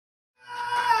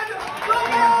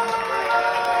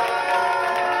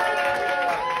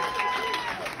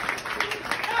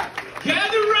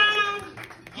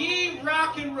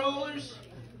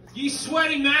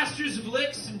bloody masters of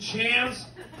licks and jams,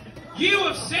 you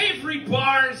of savory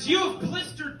bars, you of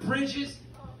blistered bridges,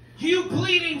 you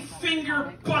bleeding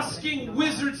finger-busting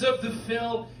wizards of the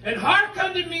fill, and hark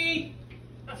unto me,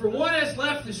 for one has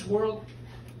left this world,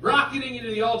 rocketing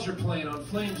into the ultra-plane on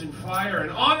flames and fire,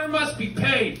 and honor must be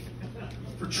paid,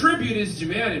 for tribute is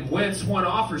demanded whence one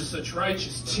offers such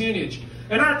righteous tunage,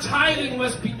 and our tithing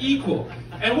must be equal,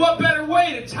 and what better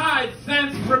way to tithe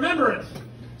than remembrance?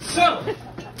 So,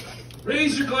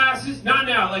 raise your glasses, not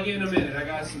now, like in a minute, I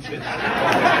got some shit.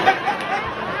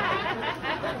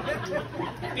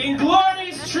 In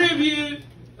glorious tribute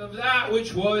of that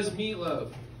which was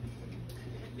Meatloaf.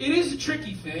 It is a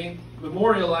tricky thing,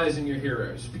 memorializing your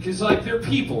heroes, because, like, they're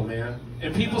people, man,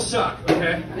 and people suck,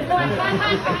 okay?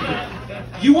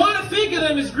 You want to think of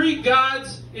them as Greek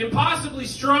gods, impossibly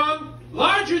strong,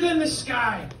 larger than the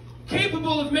sky,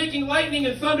 capable of making lightning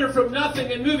and thunder from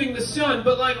nothing and moving the sun,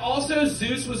 but, like, also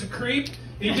Zeus was a creep.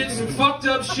 He did some fucked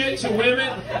up shit to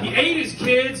women. He ate his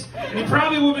kids, and he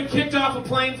probably would have been kicked off a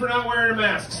plane for not wearing a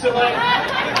mask. So, like,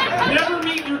 never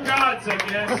meet your gods, I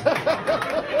guess.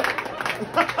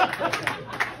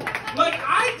 Like,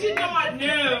 I did not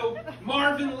know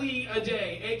Marvin Lee a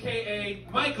day,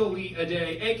 a.k.a. Michael Lee a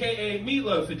day, a.k.a.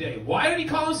 Meatloaf a day. Why did he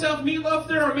call himself Meatloaf?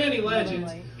 There are many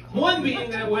legends. One being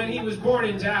that when he was born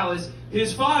in Dallas,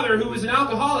 his father, who was an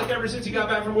alcoholic ever since he got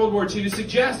back from World War II,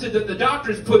 suggested that the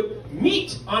doctors put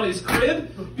meat on his crib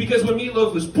because when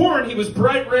Meatloaf was born, he was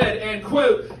bright red and,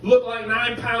 quote, looked like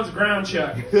 9 pounds of ground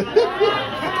chuck.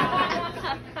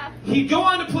 He'd go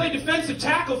on to play defensive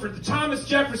tackle for the Thomas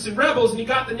Jefferson Rebels, and he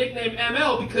got the nickname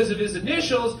ML because of his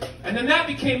initials, and then that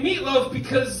became Meatloaf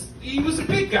because he was a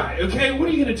big guy, okay? What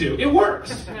are you going to do? It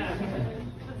works.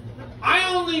 I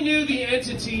only knew the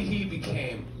entity he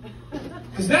became.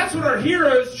 Because that's what our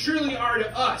heroes truly are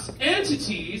to us.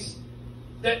 Entities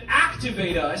that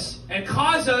activate us and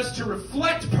cause us to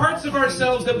reflect parts of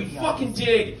ourselves that we fucking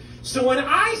dig. So when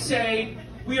I say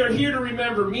we are here to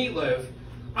remember Meatloaf,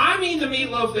 I mean the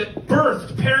Meatloaf that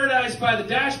birthed Paradise by the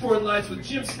Dashboard Lights with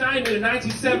Jim Steinman in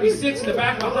 1976 in the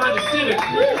back of a Honda Civic.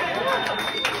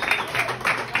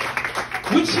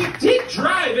 Which he did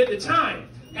drive at the time.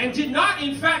 And did not,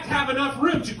 in fact, have enough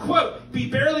room to, quote, be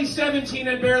barely 17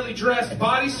 and barely dressed,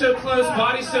 body so close,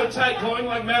 body so tight, glowing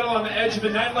like metal on the edge of a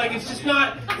knife. Like, it's just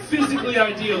not physically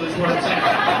ideal, is what I'm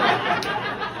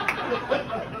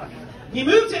saying. He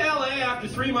moved to LA after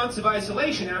 3 months of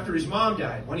isolation after his mom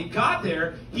died. When he got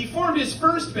there, he formed his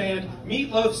first band,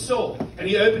 Meatloaf Soul, and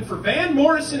he opened for Van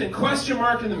Morrison and Question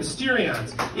Mark and the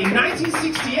Mysterions in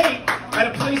 1968 at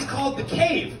a place called The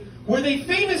Cave, where they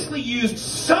famously used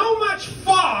so much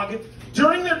fog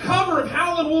during their cover of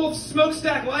Howlin' Wolf's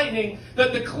Smokestack Lightning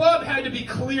that the club had to be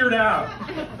cleared out.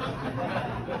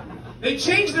 They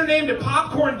changed their name to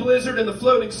Popcorn Blizzard and the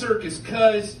Floating Circus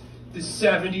because the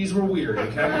 70s were weird,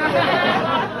 okay?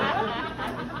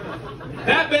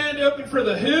 That band opened for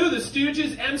The Who, The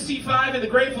Stooges, MC5, and the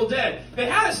Grateful Dead. They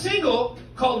had a single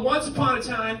called Once Upon a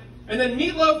Time, and then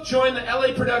Meatloaf joined the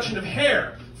LA production of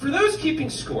Hair. For those keeping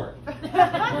score,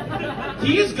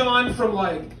 he has gone from,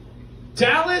 like,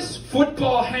 Dallas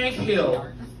football Hank Hill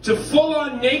to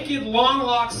full-on naked long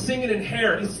locks singing in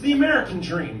Hair. It's the American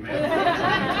dream,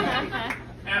 man.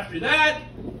 After that,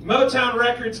 Motown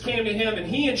Records came to him, and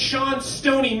he and Sean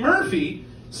Stoney Murphy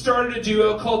started a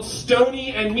duo called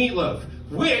Stoney and Meatloaf,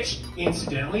 which,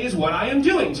 incidentally, is what I am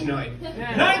doing tonight.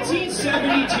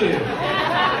 1972.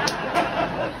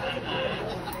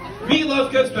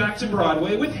 Meatloaf goes back to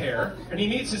Broadway with Hair, and he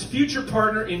meets his future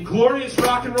partner in glorious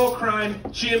rock and roll crime,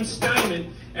 Jim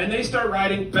Steinman, and they start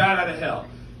writing Bat Out of Hell.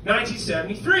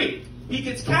 1973, he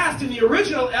gets cast in the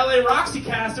original LA Roxy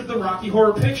cast of the Rocky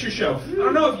Horror Picture Show. I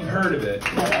don't know if you've heard of it.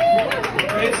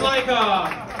 It's like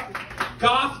a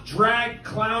goth drag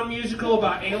clown musical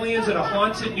about aliens at a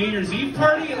haunted New Year's Eve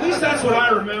party. At least that's what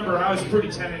I remember. I was pretty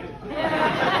tanked.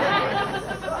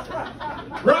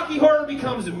 Rocky Horror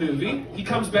becomes a movie. He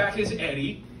comes back as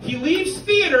Eddie. He leaves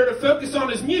theater to focus on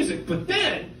his music, but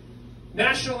then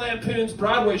National Lampoon's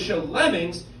Broadway show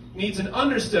Lemmings needs an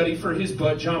understudy for his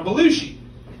bud John Belushi.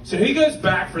 So he goes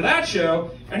back for that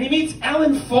show, and he meets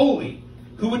Ellen Foley,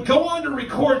 who would go on to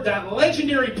record that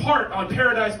legendary part on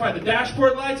Paradise by the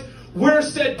Dashboard Lights, where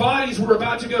said bodies were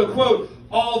about to go, quote,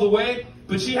 all the way,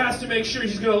 but she has to make sure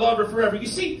he's going to love her forever. You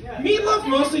see, Meatloaf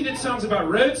mostly did songs about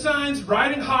road signs,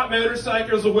 riding hot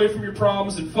motorcycles away from your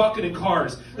problems, and fucking in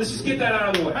cars. Let's just get that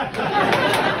out of the way.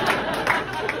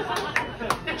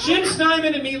 Jim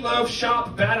Steinman and Meatloaf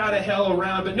shop Bat Out of Hell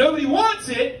around, but nobody wants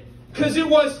it Because it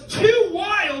was too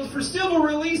wild for single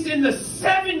release in the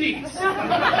 70s.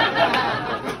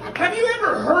 Have you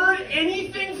ever heard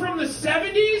anything from the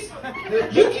 70s?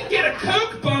 You can get a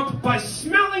coke bump by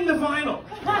smelling the vinyl.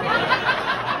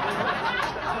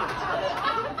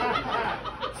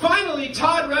 Finally,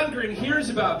 Todd Rundgren hears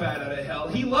about Bat Outta Hell.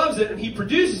 He loves it, and he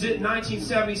produces it in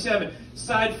 1977.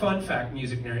 Side fun fact,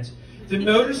 music nerds. The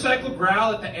motorcycle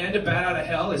growl at the end of Bat Outta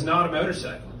Hell is not a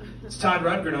motorcycle. It's Todd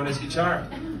Rundgren on his guitar.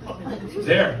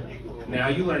 There. Now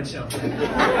you learned something.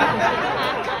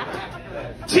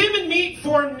 Tim and Meat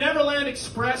formed Neverland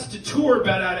Express to tour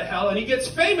Bat Outta Hell, and he gets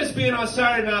famous being on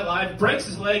Saturday Night Live, breaks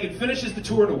his leg, and finishes the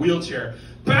tour in a wheelchair.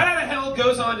 Bat Outta Hell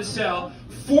goes on to sell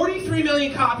 43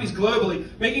 million copies globally,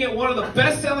 making it one of the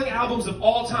best-selling albums of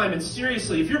all time. And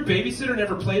seriously, if your babysitter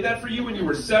never played that for you when you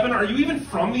were 7, are you even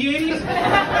from the 80s?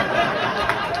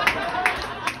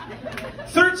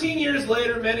 13 years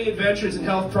later, many adventures and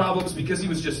health problems because he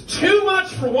was just too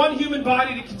much for one human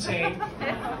body to contain.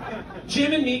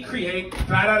 Jim and Meat create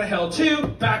Bat Outta Hell 2,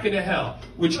 Back into Hell,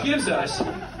 which gives us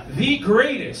the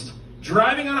greatest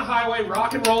driving on a highway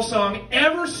rock and roll song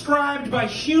ever scribed by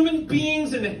human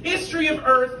beings in the history of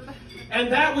Earth, and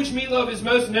that which Meatloaf is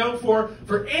most known for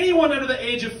anyone under the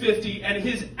age of 50, and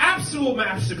his absolute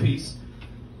masterpiece,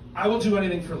 I Will Do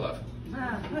Anything for Love.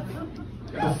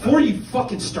 Before you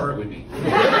fucking start with me.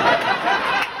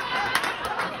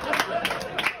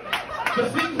 The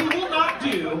thing he will not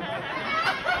do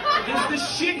is the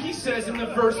shit he says in the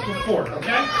verse before,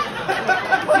 okay?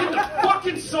 It's in the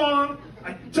fucking song.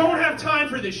 I don't have time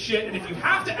for this shit, and if you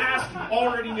have to ask, you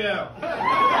already know.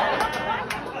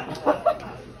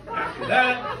 After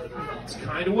that, it's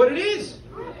kind of what it is.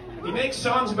 He makes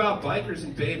songs about bikers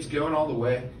and babes going all the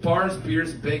way, bars,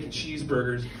 beers, and bacon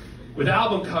cheeseburgers, with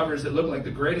album covers that look like the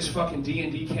greatest fucking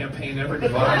D&D campaign ever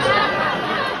devised.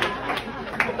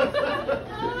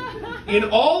 In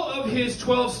all of his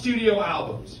 12 studio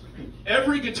albums,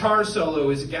 every guitar solo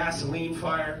is a gasoline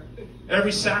fire.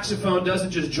 Every saxophone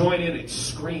doesn't just join in, it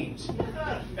screams.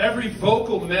 Every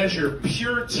vocal measure,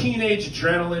 pure teenage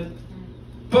adrenaline.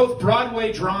 Both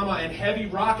Broadway drama and heavy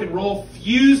rock and roll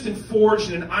fused and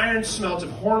forged in an iron smelt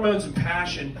of hormones and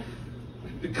passion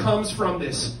that comes from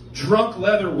this drunk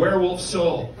leather werewolf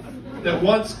soul that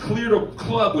once cleared a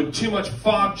club with too much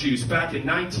fog juice back in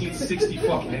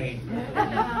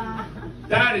 1960-fucking-8.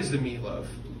 That is the Meatloaf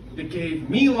that gave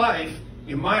me life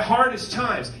in my hardest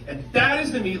times, and that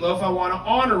is the Meatloaf I want to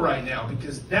honor right now,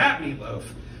 because that Meatloaf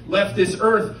left this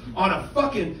earth on a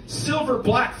fucking silver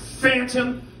black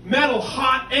phantom, metal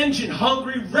hot, engine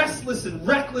hungry, restless and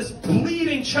reckless,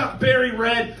 bleeding Chuck Berry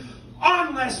red,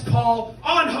 on Les Paul,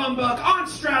 on Humbug, on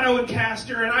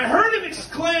Stratocaster, and I heard him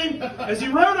exclaim as he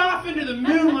rode off into the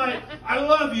moonlight, "I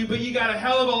love you, but you got a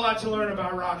hell of a lot to learn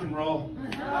about rock and roll."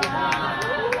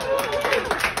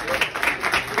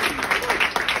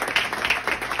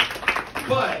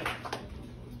 But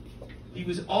he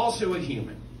was also a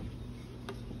human.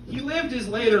 He lived his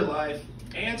later life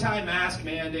anti-mask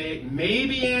mandate,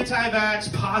 maybe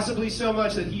anti-vax, possibly so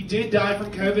much that he did die from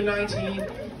COVID-19,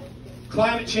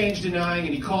 climate change denying,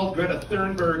 and he called Greta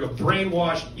Thunberg a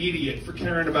brainwashed idiot for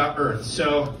caring about Earth.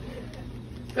 So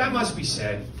that must be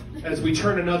said as we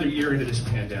turn another year into this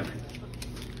pandemic.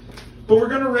 But we're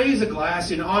going to raise a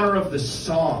glass in honor of the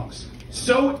songs,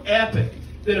 so epic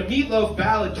that a Meatloaf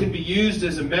ballad can be used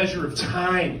as a measure of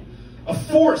time. A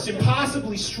force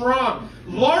impossibly strong,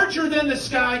 larger than the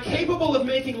sky, capable of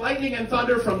making lightning and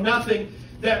thunder from nothing,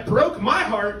 that broke my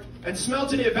heart and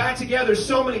smelted it back together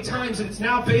so many times that it's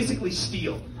now basically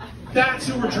steel. That's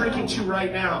who we're drinking to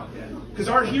right now. Because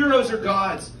our heroes are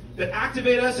gods that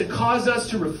activate us and cause us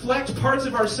to reflect parts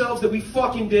of ourselves that we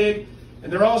fucking dig,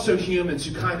 and they're also humans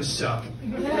who kind of suck.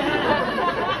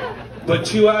 But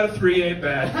 2 out of 3 ain't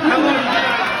bad. I love you guys.